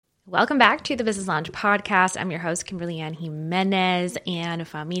Welcome back to the Business Lounge podcast. I'm your host, Kimberly Ann Jimenez and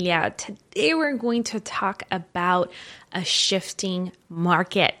Familia. Today, we're going to talk about a shifting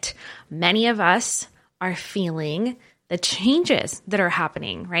market. Many of us are feeling the changes that are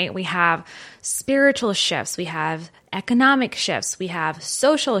happening, right? We have spiritual shifts, we have economic shifts, we have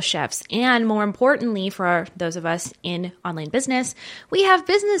social shifts, and more importantly, for those of us in online business, we have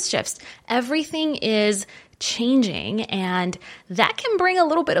business shifts. Everything is changing, and that can bring a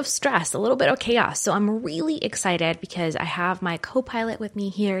little bit of stress, a little bit of chaos. So I'm really excited because I have my co-pilot with me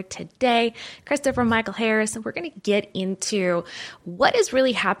here today, Christopher Michael Harris, and we're going to get into what is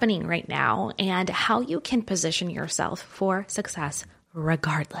really happening right now and how you can position yourself for success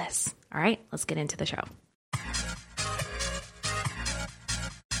regardless. All right, let's get into the show.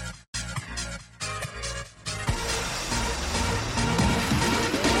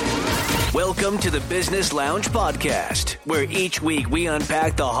 Welcome to the Business Lounge podcast, where each week we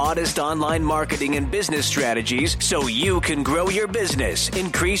unpack the hottest online marketing and business strategies so you can grow your business,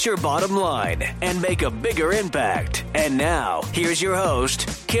 increase your bottom line, and make a bigger impact. And now, here's your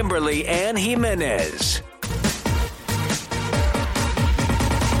host, Kimberly Ann Jimenez.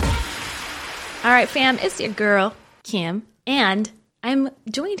 All right, fam, it's your girl, Kim, and I'm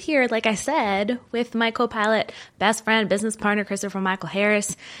joined here, like I said, with my co-pilot, best friend, business partner, Christopher Michael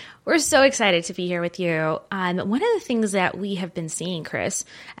Harris. We're so excited to be here with you. One of the things that we have been seeing, Chris,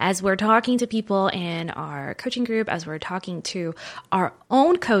 as we're talking to people in our coaching group, as we're talking to our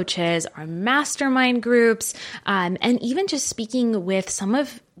own coaches, our mastermind groups, and even just speaking with some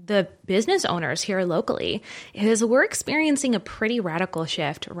of the business owners here locally, is we're experiencing a pretty radical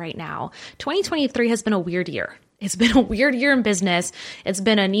shift right now. 2023 has been a weird year. It's been a weird year in business. It's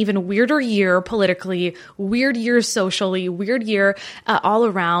been an even weirder year politically, weird year socially, weird year all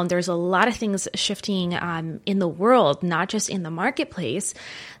around. There's a lot of things shifting in the world, not just in the marketplace,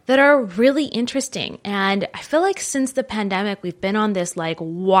 that are really interesting. And I feel like since the pandemic, we've been on this like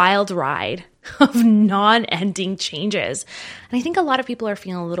wild ride of non-ending changes. And I think a lot of people are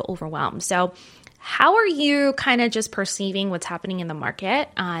feeling a little overwhelmed. So how are you kind of just perceiving what's happening in the market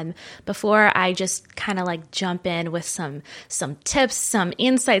before I just kind of like jump in with some tips, some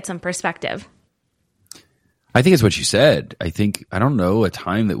insights, some perspective? I think it's what you said. I don't know a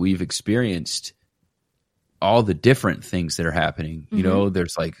time that we've experienced all the different things that are happening. Mm-hmm. You know,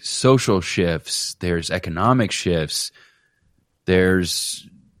 there's like social shifts, there's economic shifts, there's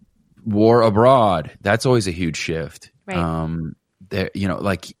war abroad. That's always a huge shift. Right.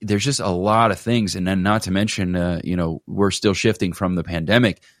 There's just a lot of things. And then not to mention, we're still shifting from the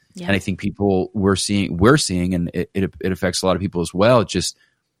pandemic. Yeah. And I think we're seeing, and it affects a lot of people as well, just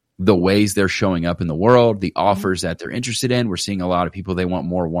the ways they're showing up in the world, the offers that they're interested in. We're seeing a lot of people, they want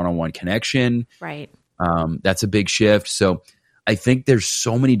more one-on-one connection. Right. That's a big shift. So I think there's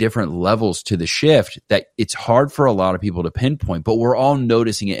so many different levels to the shift that it's hard for a lot of people to pinpoint, but we're all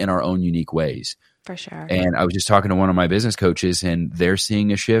noticing it in our own unique ways. For sure. And I was just talking to one of my business coaches, and they're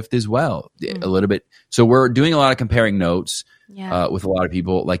seeing a shift as well, a little bit. So we're doing a lot of comparing notes with a lot of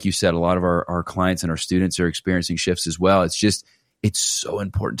people. Like you said, a lot of our clients and our students are experiencing shifts as well. It's so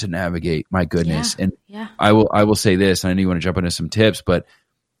important to navigate. My goodness. Yeah. And I will say this, and I know you want to jump into some tips, but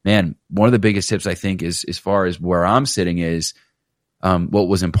man, one of the biggest tips I think is, as far as where I'm sitting, is what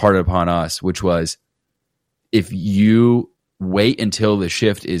was imparted upon us, which was, if you wait until the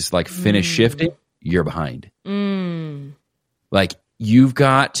shift is like finished shifting, you're behind. Like, you've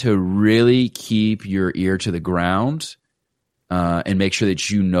got to really keep your ear to the ground and make sure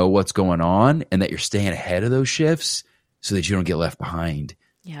that you know what's going on and that you're staying ahead of those shifts so that you don't get left behind.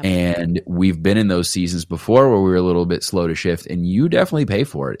 Yep. And we've been in those seasons before where we were a little bit slow to shift, and you definitely pay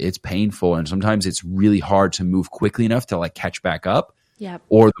for it. It's painful, and sometimes it's really hard to move quickly enough to like catch back up. Yep.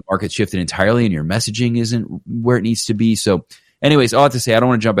 Or the market shifted entirely and your messaging isn't where it needs to be. So anyways, all I have to say, I don't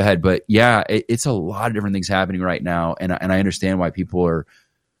want to jump ahead, but yeah, it's a lot of different things happening right now. And I understand why people are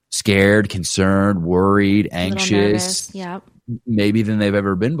scared, concerned, worried, anxious, maybe than they've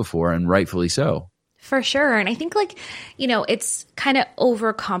ever been before, and rightfully so. For sure. And I think it's kind of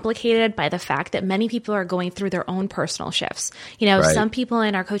overcomplicated by the fact that many people are going through their own personal shifts. Right. Some people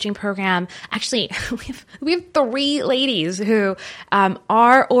in our coaching program, actually, we have 3 ladies who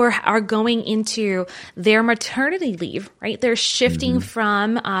are going into their maternity leave, right? They're shifting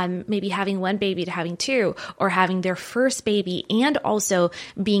from maybe having 1 baby to having 2, or having their first baby and also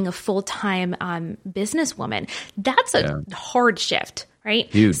being a full-time businesswoman. That's a hard shift.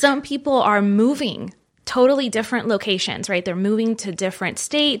 Right? Huge. Some people are moving totally different locations, right? They're moving to different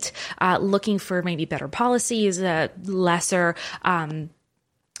states, looking for maybe better policies, a less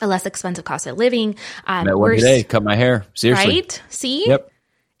expensive cost of living. Met one today, cut my hair. Seriously. Right? See? Yep.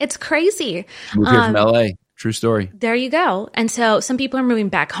 It's crazy. Moved here from LA. True story. There you go. And so some people are moving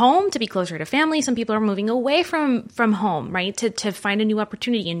back home to be closer to family. Some people are moving away from home, right? To find a new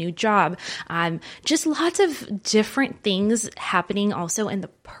opportunity, a new job. Just lots of different things happening also in the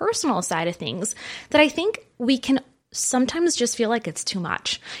personal side of things that I think we can sometimes just feel like it's too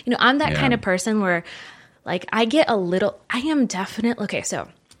much. I'm that kind of person where like I am definitely, okay, so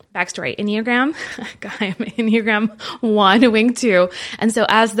backstory, Enneagram, I am Enneagram 1, wing 2. And so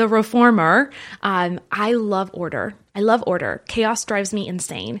as the reformer, I love order. I love order. Chaos drives me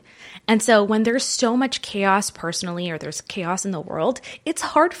insane. And so when there's so much chaos personally, or there's chaos in the world, it's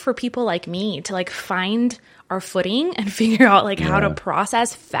hard for people like me to like find our footing and figure out like how to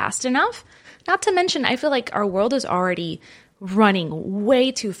process fast enough. Not to mention, I feel like our world is already running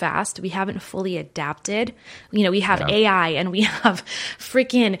way too fast. We haven't fully adapted. We have AI and we have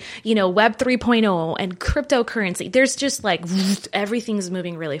freaking, Web 3.0 and cryptocurrency. There's just like everything's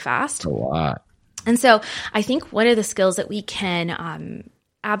moving really fast. A lot. And so I think one of the skills that we can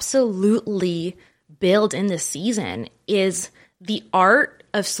absolutely build in this season is the art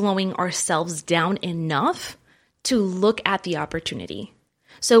of slowing ourselves down enough to look at the opportunity.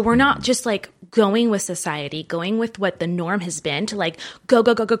 So we're not just like going with society, going with what the norm has been to like go,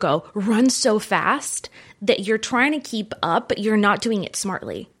 run so fast that you're trying to keep up, but you're not doing it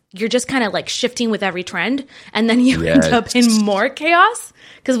smartly. You're just kind of like shifting with every trend. And then you end up in more chaos,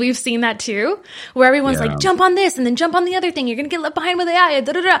 because we've seen that too, where everyone's like, jump on this and then jump on the other thing. You're going to get left behind with AI.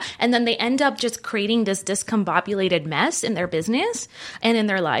 And then they end up just creating this discombobulated mess in their business and in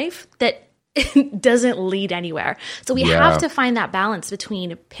their life that it doesn't lead anywhere. So we have to find that balance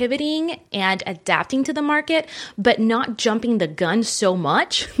between pivoting and adapting to the market, but not jumping the gun so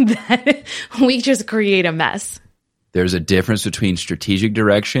much that we just create a mess. There's a difference between strategic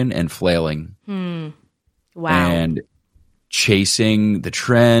direction and flailing. Wow. And chasing the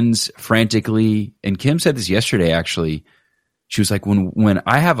trends frantically. And Kim said this yesterday, actually. She was like, when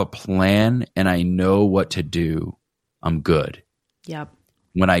I have a plan and I know what to do, I'm good. Yep.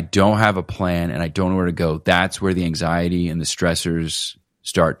 When I don't have a plan and I don't know where to go, that's where the anxiety and the stressors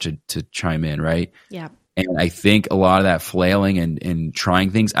start to chime in, right? Yeah. And I think a lot of that flailing and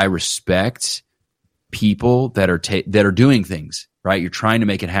trying things, I respect people that are doing things, right? You're trying to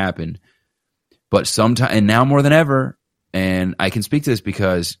make it happen. But sometimes, and now more than ever, and I can speak to this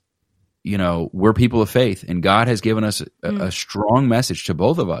because, we're people of faith, and God has given us a strong message to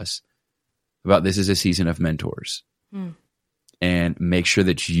both of us about this is a season of mentors. And make sure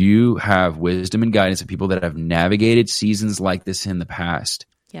that you have wisdom and guidance of people that have navigated seasons like this in the past.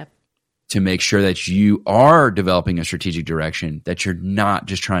 Yep. To make sure that you are developing a strategic direction, that you're not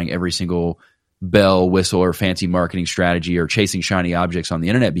just trying every single bell, whistle, or fancy marketing strategy or chasing shiny objects on the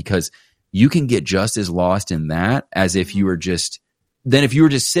internet, because you can get just as lost in that as if you were just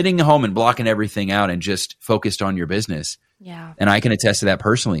sitting home and blocking everything out and just focused on your business. Yeah. And I can attest to that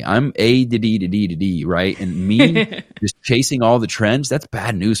personally. I'm A to D to D to D, right? And me just chasing all the trends, that's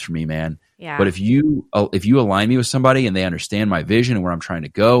bad news for me, man. Yeah. But if you align me with somebody and they understand my vision and where I'm trying to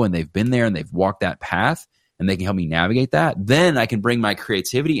go, and they've been there and they've walked that path and they can help me navigate that, then I can bring my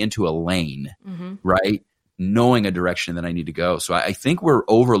creativity into a lane, right? Knowing a direction that I need to go. So I think we're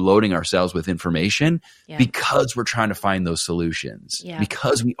overloading ourselves with information because we're trying to find those solutions,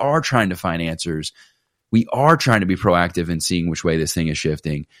 because we are trying to find answers. We are trying to be proactive in seeing which way this thing is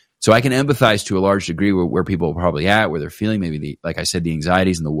shifting. So I can empathize to a large degree where people are probably at, where they're feeling maybe like I said, the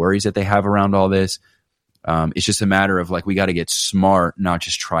anxieties and the worries that they have around all this. It's just a matter of like, we got to get smart, not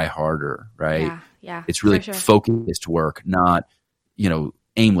just try harder, right? Yeah. It's really focused work, not,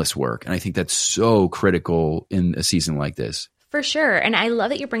 aimless work. And I think that's so critical in a season like this. For sure. And I love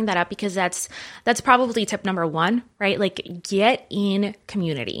that you bring that up, because that's probably tip number 1, right? Like, get in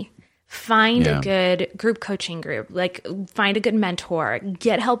community. Find a good group coaching group, like find a good mentor,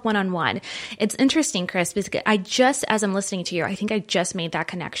 get help one-on-one. It's interesting, Chris, because as I'm listening to you, I think I just made that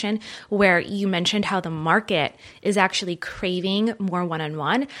connection where you mentioned how the market is actually craving more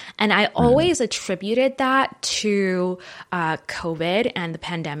one-on-one. And I always attributed that to COVID and the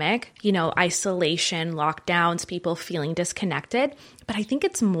pandemic, isolation, lockdowns, people feeling disconnected. But I think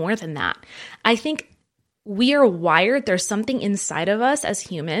it's more than that. I think we are wired. There's something inside of us as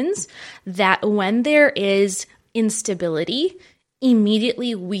humans that when there is instability,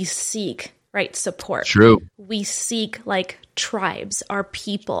 immediately we seek, support. True. We seek like tribes, our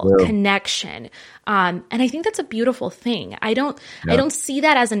people, connection. And I think that's a beautiful thing. I don't see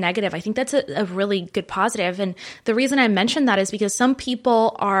that as a negative. I think that's a really good positive. And the reason I mentioned that is because some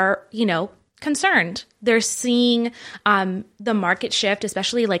people are, concerned. They're seeing the market shift,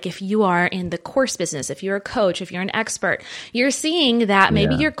 especially like if you are in the course business, if you're a coach, if you're an expert, you're seeing that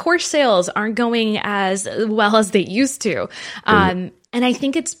maybe your course sales aren't going as well as they used to. And I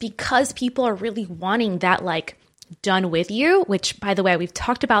think it's because people are really wanting that like done with you, which by the way, we've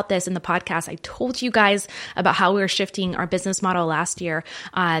talked about this in the podcast. I told you guys about how we were shifting our business model last year.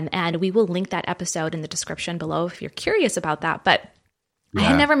 And we will link that episode in the description below if you're curious about that. But I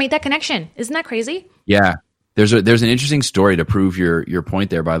had never made that connection. Isn't that crazy? Yeah. There's an interesting story to prove your point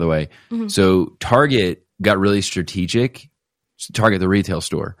there, by the way. So Target got really strategic. Target, the retail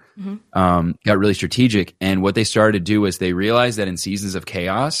store, got really strategic. And what they started to do was they realized that in seasons of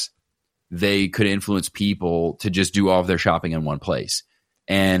chaos, they could influence people to just do all of their shopping in one place.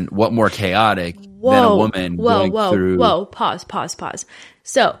 And what more chaotic than a woman going through... Pause.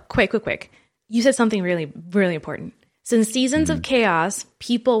 So, quick. You said something really, really important. So in seasons of chaos,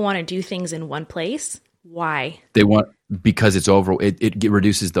 people want to do things in one place. Why? Because it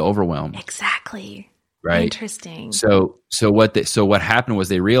reduces the overwhelm. Exactly. Right. Interesting. So what happened was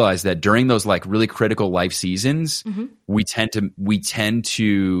they realized that during those like really critical life seasons, we tend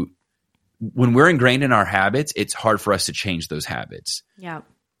to when we're ingrained in our habits, it's hard for us to change those habits. Yeah.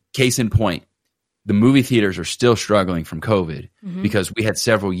 Case in point, the movie theaters are still struggling from COVID because we had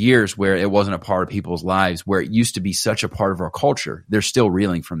several years where it wasn't a part of people's lives, where it used to be such a part of our culture. They're still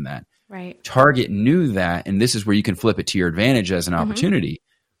reeling from that. Right. Target knew that, and this is where you can flip it to your advantage as an opportunity.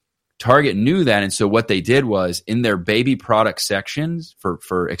 Target knew that, and so what they did was in their baby product sections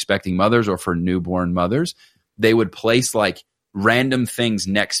for expecting mothers or for newborn mothers, they would place like random things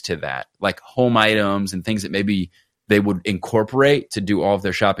next to that, like home items and things that maybe they would incorporate to do all of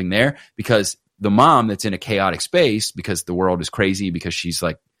their shopping there, because the mom that's in a chaotic space because the world is crazy, because she's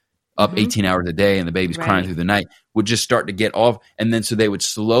like up 18 hours a day and the baby's crying through the night, would just start to get off. And then so they would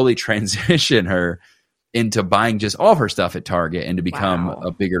slowly transition her into buying just all of her stuff at Target and to become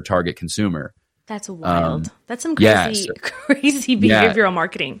a bigger Target consumer. That's wild. That's some crazy behavioral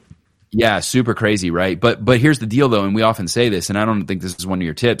marketing. Yeah, super crazy, right? But here's the deal though, and we often say this, and I don't think this is one of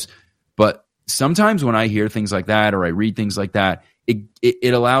your tips, but sometimes when I hear things like that or I read things like that,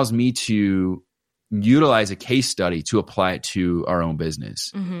 it allows me to utilize a case study to apply it to our own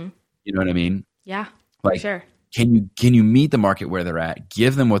business. You know what I mean? Yeah, like, for sure. Can you meet the market where they're at,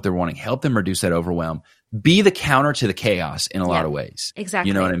 give them what they're wanting, help them reduce that overwhelm, be the counter to the chaos in a lot of ways. Exactly.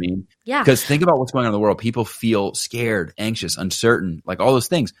 You know what I mean? Yeah. Because think about what's going on in the world. People feel scared, anxious, uncertain, like all those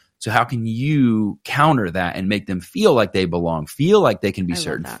things. So how can you counter that and make them feel like they belong, feel like they can be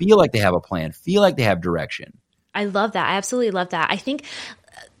certain, feel like they have a plan, feel like they have direction? I love that. I absolutely love that. I think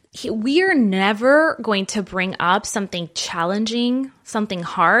we are never going to bring up something challenging, something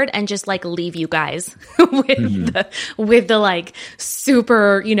hard, and just like leave you guys with the like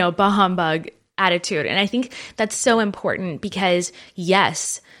super, bah humbug attitude. And I think that's so important because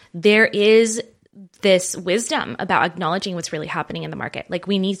yes, there is this wisdom about acknowledging what's really happening in the market. Like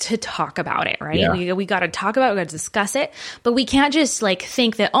we need to talk about it, right? Yeah. We got to talk about it, we got to discuss it, but we can't just like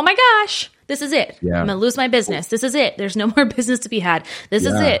think that, oh my gosh, this is it. Yeah. I'm going to lose my business. This is it. There's no more business to be had. This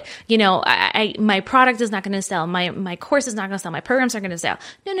is it. My product is not going to sell. My course is not going to sell. My programs aren't going to sell.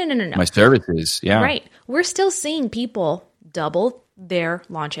 No. My services. Yeah. Right. We're still seeing people double their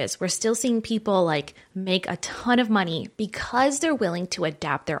launches. We're still seeing people like make a ton of money because they're willing to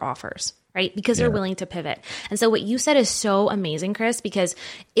adapt their offers. Right? Because they're willing to pivot. And so what you said is so amazing, Chris, because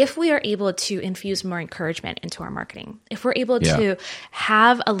if we are able to infuse more encouragement into our marketing, if we're able to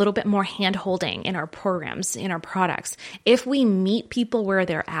have a little bit more hand holding in our programs, in our products, if we meet people where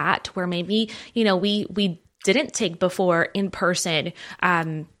they're at, where maybe, we didn't take before in person,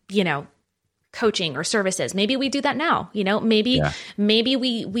 coaching or services. Maybe we do that now, maybe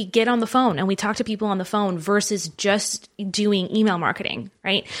we get on the phone and we talk to people on the phone versus just doing email marketing,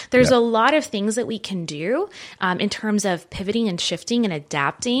 right? There's a lot of things that we can do in terms of pivoting and shifting and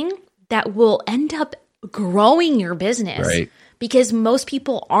adapting that will end up growing your business. Right. Because most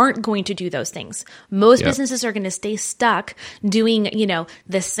people aren't going to do those things. Most businesses are going to stay stuck doing,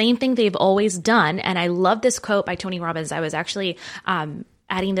 the same thing they've always done. And I love this quote by Tony Robbins. I was actually,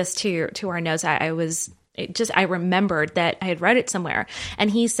 adding this to our notes, I remembered that I had read it somewhere. And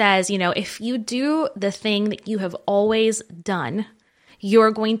he says, if you do the thing that you have always done,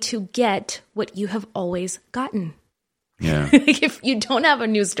 you're going to get what you have always gotten. Yeah. If you don't have a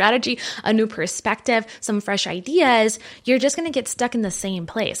new strategy, a new perspective, some fresh ideas, you're just going to get stuck in the same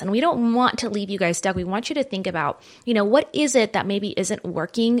place. And we don't want to leave you guys stuck. We want you to think about, what is it that maybe isn't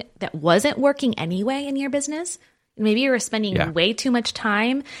working, that wasn't working anyway in your business? Maybe you were spending way too much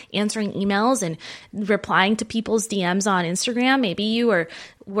time answering emails and replying to people's DMs on Instagram. Maybe you were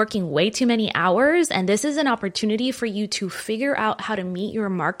working way too many hours, and this is an opportunity for you to figure out how to meet your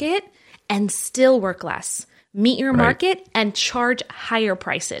market and still work less. Meet your market and charge higher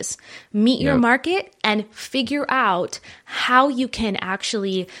prices. Meet your market and figure out how you can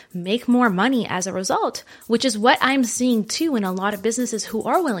actually make more money as a result, which is what I'm seeing too in a lot of businesses who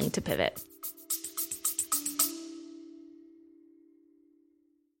are willing to pivot.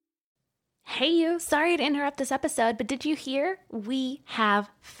 Hey you, sorry to interrupt this episode, but did you hear? We have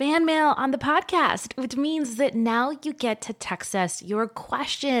fan mail on the podcast, which means that now you get to text us your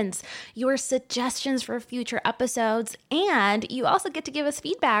questions, your suggestions for future episodes, and you also get to give us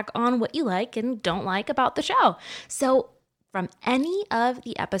feedback on what you like and don't like about the show. So from any of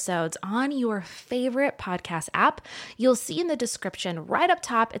the episodes on your favorite podcast app, you'll see in the description right up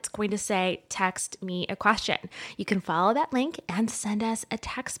top, it's going to say, text me a question. You can follow that link and send us a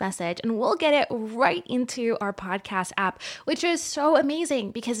text message, and we'll get it right into our podcast app, which is so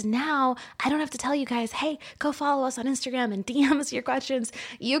amazing because now I don't have to tell you guys, hey, go follow us on Instagram and DM us your questions.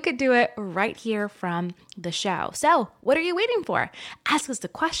 You could do it right here from the show. So what are you waiting for? Ask us the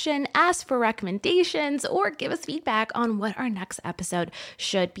question, ask for recommendations, or give us feedback on what our next episode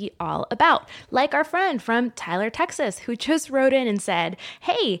should be all about. Like our friend from Tyler, Texas, who just wrote in and said,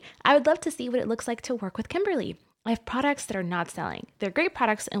 hey, I would love to see what it looks like to work with Kimberly. I have products that are not selling. They're great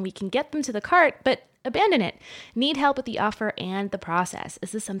products and we can get them to the cart, but abandon it. Need help with the offer and the process.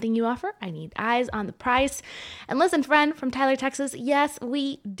 Is this something you offer? I need eyes on the price. And listen, friend from Tyler, Texas, yes,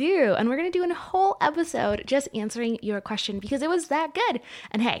 we do. And we're going to do a whole episode just answering your question because it was that good.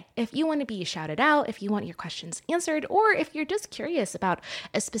 And hey, if you want to be shouted out, if you want your questions answered, or if you're just curious about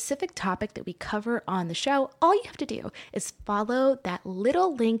a specific topic that we cover on the show, all you have to do is follow that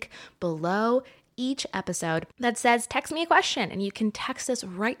little link below each episode that says, text me a question, and you can text us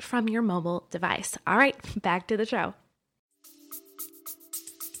right from your mobile device. All right, back to the show.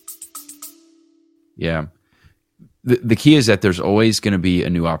 Yeah. The key is that there's always going to be a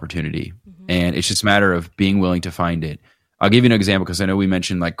new opportunity, and it's just a matter of being willing to find it. I'll give you an example because I know we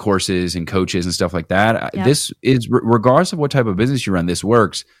mentioned like courses and coaches and stuff like that. Yep. This is, regardless of what type of business you run, this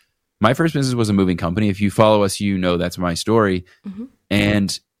works. My first business was a moving company. If you follow us, you know that's my story.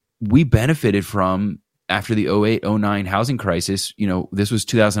 And we benefited from, after the 08, 09 housing crisis, you know, this was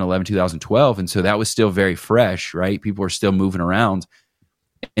 2011, 2012. And so that was still very fresh, right? People were still moving around.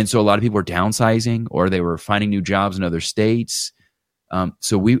 And so a lot of people were downsizing or they were finding new jobs in other states.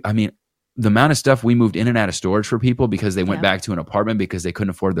 The amount of stuff we moved in and out of storage for people because they went back to an apartment because they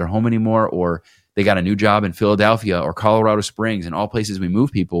couldn't afford their home anymore, or they got a new job in Philadelphia or Colorado Springs, and all places we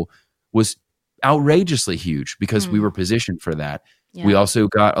moved people was outrageously huge because we were positioned for that. Yeah. We also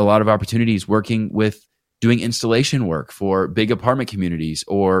got a lot of opportunities working with doing installation work for big apartment communities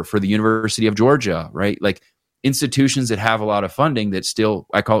or for the University of Georgia, right? Like institutions that have a lot of funding that still,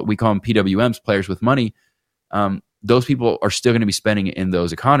 we call them PWMs, players with money. Those people are still going to be spending in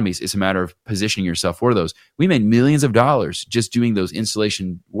those economies. It's a matter of positioning yourself for those. We made millions of dollars just doing those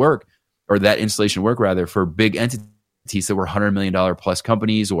installation work, or that installation work rather, for big entities that were $100 million plus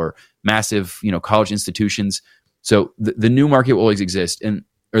companies or massive, college institutions. So the new market will always exist,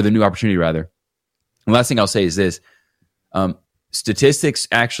 or the new opportunity rather. The last thing I'll say is this. Statistics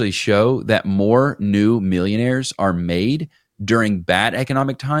actually show that more new millionaires are made during bad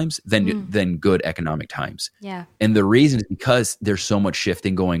economic times than good economic times. Yeah. And the reason is because there's so much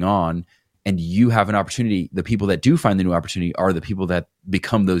shifting going on, and you have an opportunity. The people that do find the new opportunity are the people that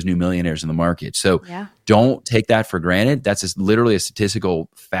become those new millionaires in the market. So don't take that for granted. That's literally a statistical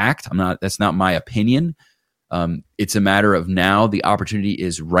fact. That's not my opinion. It's a matter of now the opportunity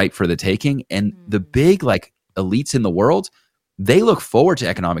is ripe for the taking. And the big elites in the world, they look forward to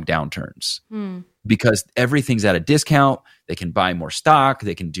economic downturns because everything's at a discount. They can buy more stock.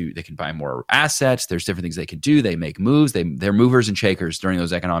 They can buy more assets. There's different things they can do. They make moves. They're movers and shakers during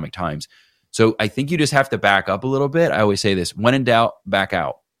those economic times. So I think you just have to back up a little bit. I always say this: when in doubt, back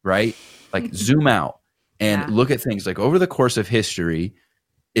out, right? Like zoom out and look at things. Like over the course of history,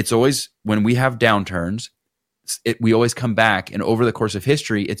 it's always, when we have downturns, we always come back, and over the course of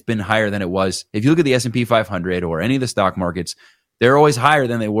history, it's been higher than it was. If you look at the S&P 500 or any of the stock markets, they're always higher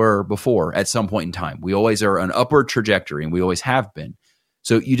than they were before at some point in time. We always are an upward trajectory, and we always have been.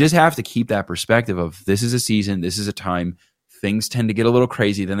 So you just have to keep that perspective of, this is a season, this is a time, things tend to get a little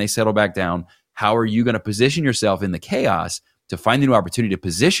crazy, then they settle back down. How are you going to position yourself in the chaos to find the new opportunity to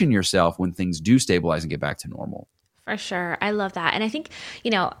position yourself when things do stabilize and get back to normal? For sure. I love that. And I think,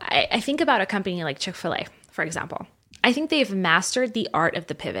 I think about a company like Chick-fil-A, for example. I think they've mastered the art of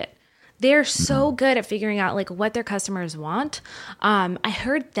the pivot. They're so good at figuring out what their customers want. I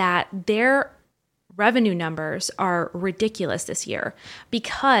heard that their revenue numbers are ridiculous this year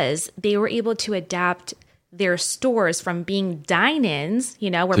because they were able to adapt their stores from being dine-ins, where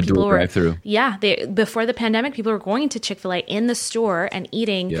to people do a were, drive-through. Before the pandemic, people were going to Chick-fil-A in the store and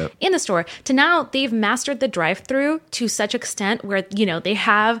eating in the store, to now they've mastered the drive-through to such extent where, they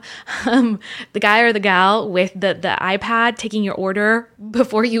have the guy or the gal with the iPad taking your order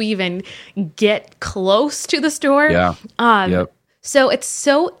before you even get close to the store. Yeah. So it's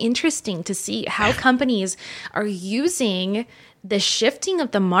so interesting to see how companies are using the shifting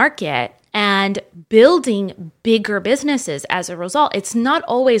of the market and building bigger businesses as a result. It's not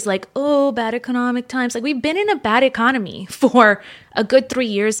always like, oh, bad economic times. Like, we've been in a bad economy for a good 3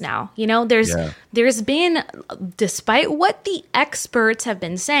 years now. There's been, despite what the experts have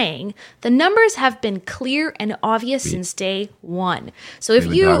been saying, the numbers have been clear and obvious since day one. So if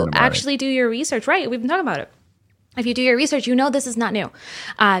you actually do your research, right, we've been talking about it. If you do your research, this is not new.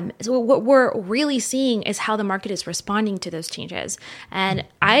 So what we're really seeing is how the market is responding to those changes. And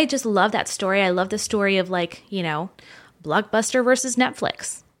I just love that story. I love the story of Blockbuster versus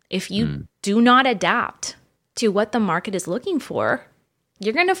Netflix. If you do not adapt to what the market is looking for,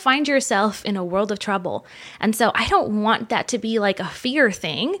 you're going to find yourself in a world of trouble. And so I don't want that to be like a fear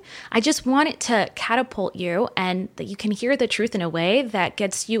thing. I just want it to catapult you and that you can hear the truth in a way that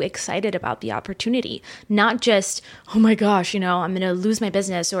gets you excited about the opportunity, not just, oh my gosh, I'm going to lose my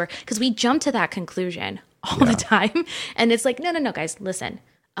business, or because we jump to that conclusion all the time. And it's like, no, guys, listen,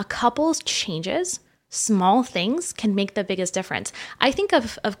 a couple changes, small things can make the biggest difference. I think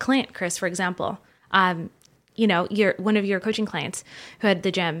of Clint, Chris, for example, you're one of your coaching clients who had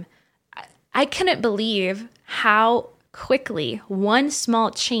the gym. I couldn't believe how quickly one small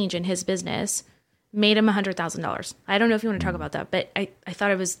change in his business made him $100,000. I don't know if you want to talk about that, but I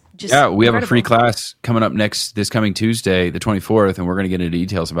thought it was just we have a free class coming up this coming Tuesday, the 24th, and we're going to get into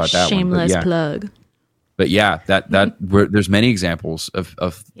details about that. Shameless plug. But there's many examples of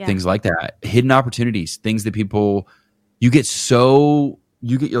things like that, hidden opportunities, things that people you get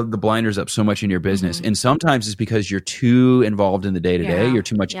the blinders up so much in your business. And sometimes it's because you're too involved in the day-to-day. You're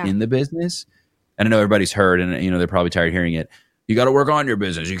too much in the business. And I know everybody's heard, and they're probably tired of hearing it. You got to work on your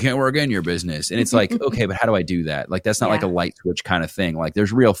business. You can't work in your business. And it's like, okay, but how do I do that? Like, that's not like a light switch kind of thing. Like,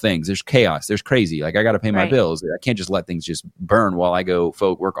 there's real things. There's chaos. There's crazy. Like, I got to pay my bills. I can't just let things just burn while I go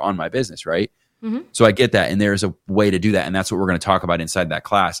work on my business, right? So I get that. And there's a way to do that. And that's what we're going to talk about inside that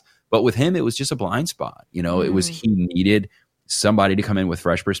class. But with him, it was just a blind spot. It was, he needed somebody to come in with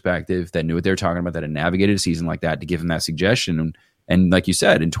fresh perspective that knew what they were talking about, that had navigated a season like that, to give him that suggestion. And like you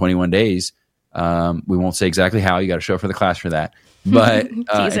said, in 21 days, we won't say exactly how. You got to show up for the class for that. But in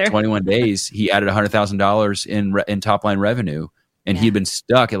 21 days, he added $100,000 in top line revenue, and he'd been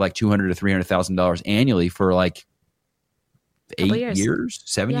stuck at like $200,000 to $300,000 annually for like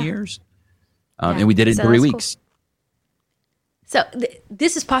 7 years. And we did it in 3 weeks. Cool. So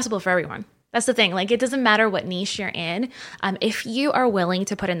this is possible for everyone. That's the thing. Like, it doesn't matter what niche you're in. If you are willing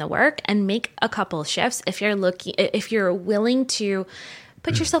to put in the work and make a couple shifts, if you're willing to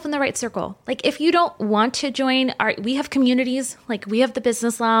put yourself in the right circle. Like, if you don't want to join we have communities, like we have the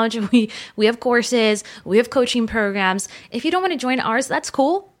Business Lounge, we have courses, we have coaching programs. If you don't want to join ours, that's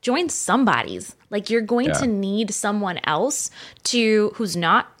cool. Join somebody's. Like, you're going to need someone else who's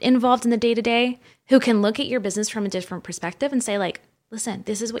not involved in the day-to-day, who can look at your business from a different perspective and say, like, listen,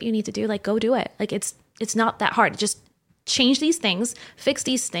 this is what you need to do. Like, go do it. Like, it's not that hard. Just change these things, fix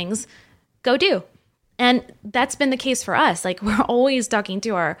these things, go do. And that's been the case for us. Like, we're always talking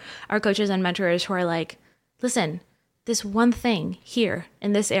to our coaches and mentors who are like, listen, this one thing here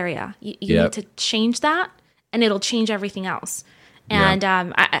in this area, you need to change that, and it'll change everything else. And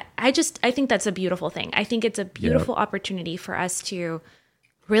I think that's a beautiful thing. I think it's a beautiful opportunity for us to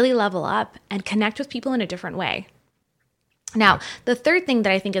really level up and connect with people in a different way. Now, the third thing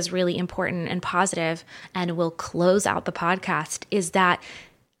that I think is really important and positive, and will close out the podcast, is that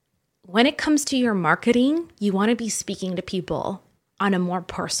when it comes to your marketing, you want to be speaking to people on a more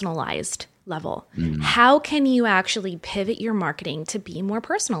personalized level. How can you actually pivot your marketing to be more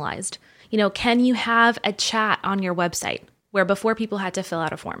personalized? Can you have a chat on your website where before people had to fill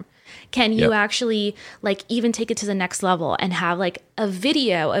out a form? Can you actually even take it to the next level and have a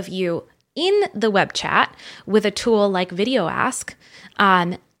video of you in the web chat with a tool like Video Ask,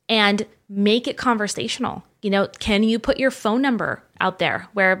 and make it conversational? Can you put your phone number out there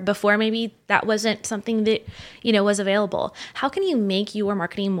where before maybe that wasn't something that, was available? How can you make your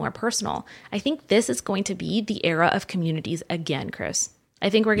marketing more personal? I think this is going to be the era of communities again, Chris. I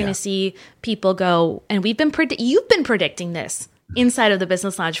think we're going to see people go, and you've been predicting this inside of the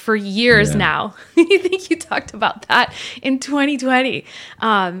Business Lounge for years now. I think you talked about that in 2020,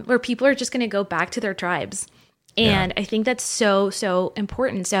 where people are just going to go back to their tribes. And I think that's so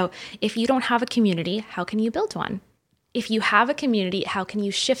important. So if you don't have a community, how can you build one? If you have a community, how can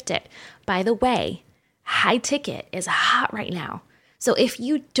you shift it? By the way, high ticket is hot right now. So if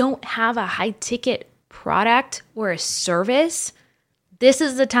you don't have a high ticket product or a service, this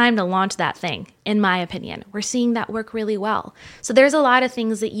is the time to launch that thing, in my opinion. We're seeing that work really well. So there's a lot of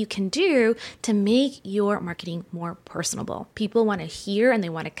things that you can do to make your marketing more personable. People want to hear and they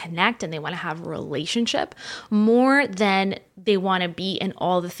want to connect and they want to have a relationship more than they want to be in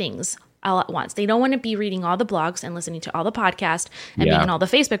all the things all at once. They don't want to be reading all the blogs and listening to all the podcasts and being in all the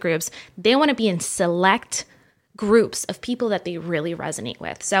Facebook groups. They want to be in select groups of people that they really resonate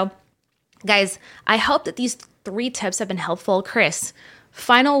with. So guys, I hope that these 3 tips have been helpful. Chris,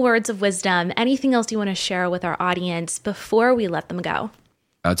 final words of wisdom, anything else you want to share with our audience before we let them go?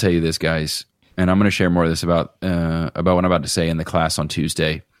 I'll tell you this, guys, and I'm going to share more of this about what I'm about to say in the class on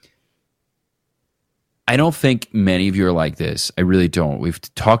Tuesday. I don't think many of you are like this. I really don't. We've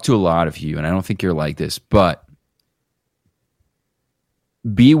talked to a lot of you, and I don't think you're like this, but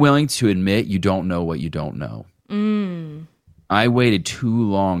be willing to admit you don't know what you don't know. I waited too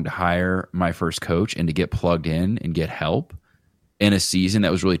long to hire my first coach and to get plugged in and get help in a season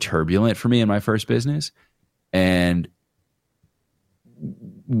that was really turbulent for me in my first business. And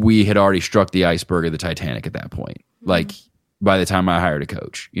we had already struck the iceberg of the Titanic at that point. Like, by the time I hired a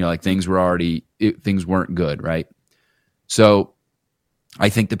coach, like things weren't good, right? So I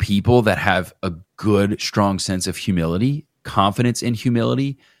think the people that have a good, strong sense of humility, confidence in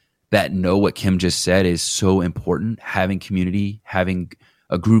humility, that know what Kim just said is so important, having community, having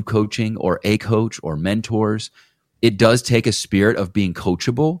a group coaching or a coach or mentors, it does take a spirit of being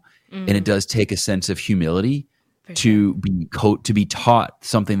coachable, and it does take a sense of humility to be taught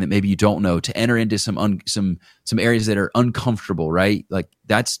something that maybe you don't know, to enter into some areas that are uncomfortable, right? Like,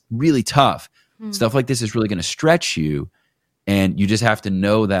 that's really tough. Stuff like this is really going to stretch you, and you just have to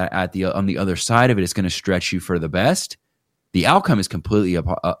know that on the other side of it, it's going to stretch you for the best. The outcome is completely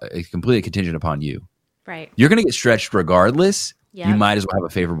contingent upon you. Right. You're going to get stretched regardless. Yep. You might as well have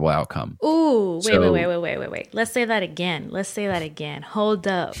a favorable outcome. Ooh, wait. Let's say that again. Hold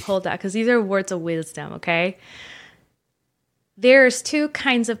up. Because these are words of wisdom, okay? There's 2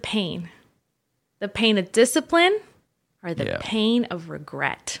 kinds of pain. The pain of discipline or the pain of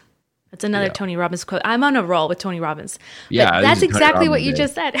regret. That's another Tony Robbins quote. I'm on a roll with Tony Robbins. But that's exactly what you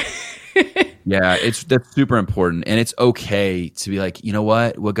just said. That's super important. And it's okay to be like, you know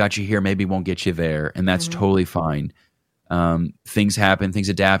what got you here maybe won't get you there. And that's totally fine. Things happen, things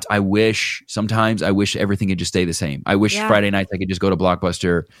adapt. Sometimes I wish everything could just stay the same. I wish Friday nights I could just go to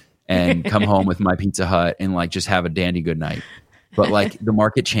Blockbuster and come home with my Pizza Hut and like just have a dandy good night. But like the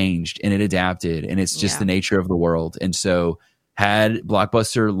market changed and it adapted, and it's just the nature of the world. And so had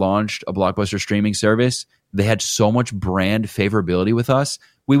Blockbuster launched a Blockbuster streaming service, they had so much brand favorability with us,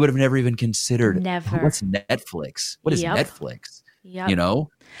 we would have never even considered. What's Netflix? What is Netflix? Yep.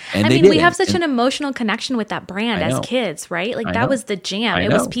 And we have such an emotional connection with that brand as kids, right? Like that was the jam.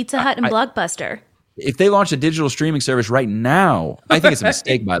 It was Pizza Hut and Blockbuster. If they launched a digital streaming service right now, I think it's a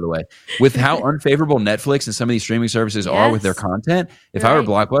mistake, by the way, with how unfavorable Netflix and some of these streaming services are with their content. If I were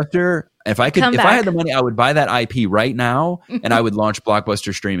Blockbuster, if I had the money, I would buy that IP right now and I would launch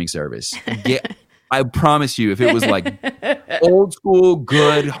Blockbuster streaming service. I promise you, if it was like old school,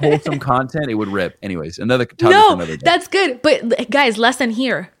 good, wholesome content, it would rip. Anyways, another topic for another day. That's good. But guys, lesson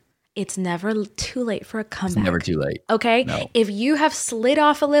here. It's never too late for a comeback. It's never too late. Okay? No. If you have slid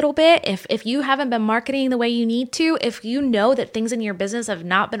off a little bit, if you haven't been marketing the way you need to, if you know that things in your business have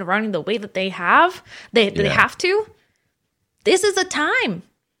not been running the way that they have to, this is a time.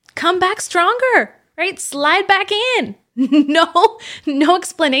 Come back stronger, right? Slide back in. No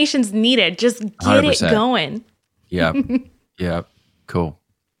explanations needed. Just get 100%. It going. Yeah. Cool.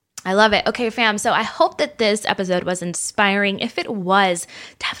 I love it. Okay, fam. So I hope that this episode was inspiring. If it was,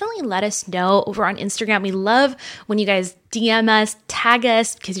 definitely let us know over on Instagram. We love when you guys DM us, tag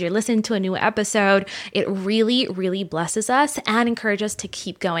us because you're listening to a new episode. It really, really blesses us and encourages us to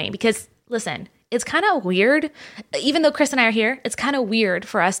keep going because, listen, it's kind of weird. Even though Chris and I are here, it's kind of weird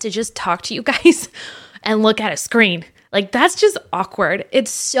for us to just talk to you guys and look at a screen. Like, that's just awkward.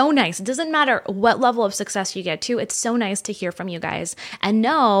 It's so nice. It doesn't matter what level of success you get to. It's so nice to hear from you guys and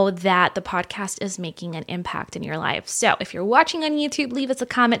know that the podcast is making an impact in your life. So if you're watching on YouTube, leave us a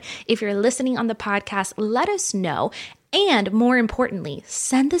comment. If you're listening on the podcast, let us know. And more importantly,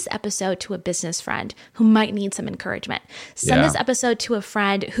 send this episode to a business friend who might need some encouragement. Send this episode to a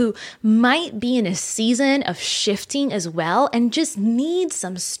friend who might be in a season of shifting as well and just needs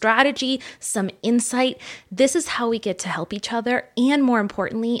some strategy, some insight. This is how we get to help each other. And more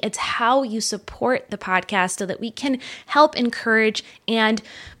importantly, it's how you support the podcast so that we can help encourage and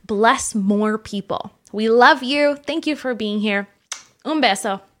bless more people. We love you. Thank you for being here. Un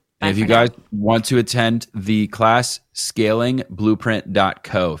beso. And if you guys want to attend the class,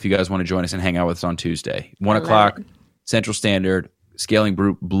 scalingblueprint.co. If you guys want to join us and hang out with us on Tuesday, 1 o'clock Central Standard, Scaling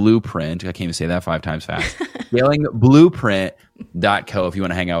Blueprint. I can't even say that 5 times fast. Scalingblueprint.co if you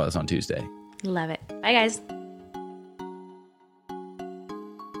want to hang out with us on Tuesday. Love it. Bye, guys.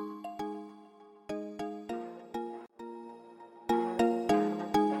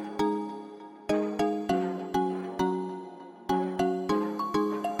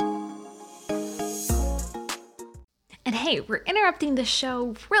 And hey, we're interrupting the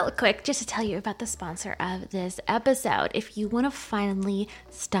show real quick just to tell you about the sponsor of this episode. If you want to finally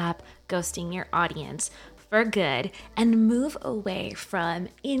stop ghosting your audience for good and move away from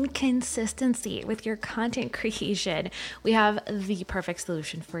inconsistency with your content creation, we have the perfect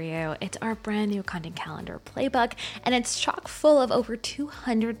solution for you. It's our brand new content calendar playbook, and it's chock full of over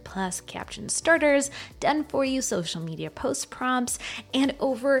 200 plus caption starters, done for you social media post prompts, and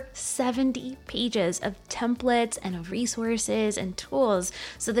over 70 pages of templates and resources and tools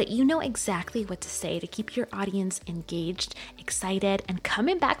so that you know exactly what to say to keep your audience engaged, excited, and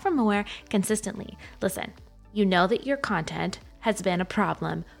coming back for more consistently. Listen, you know that your content has been a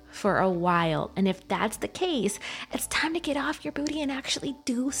problem for a while. And if that's the case, it's time to get off your booty and actually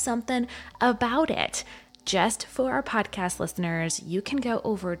do something about it. Just for our podcast listeners, you can go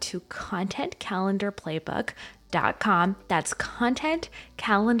over to contentcalendarplaybook.com. That's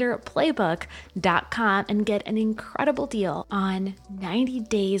contentcalendarplaybook.com and get an incredible deal on 90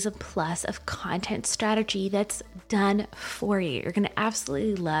 days of plus of content strategy that's done for you. You're going to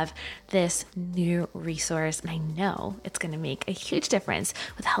absolutely love this new resource, and I know it's going to make a huge difference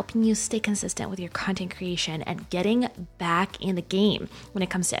with helping you stay consistent with your content creation and getting back in the game when it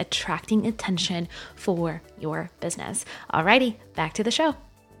comes to attracting attention for your business. Alrighty, back to the show.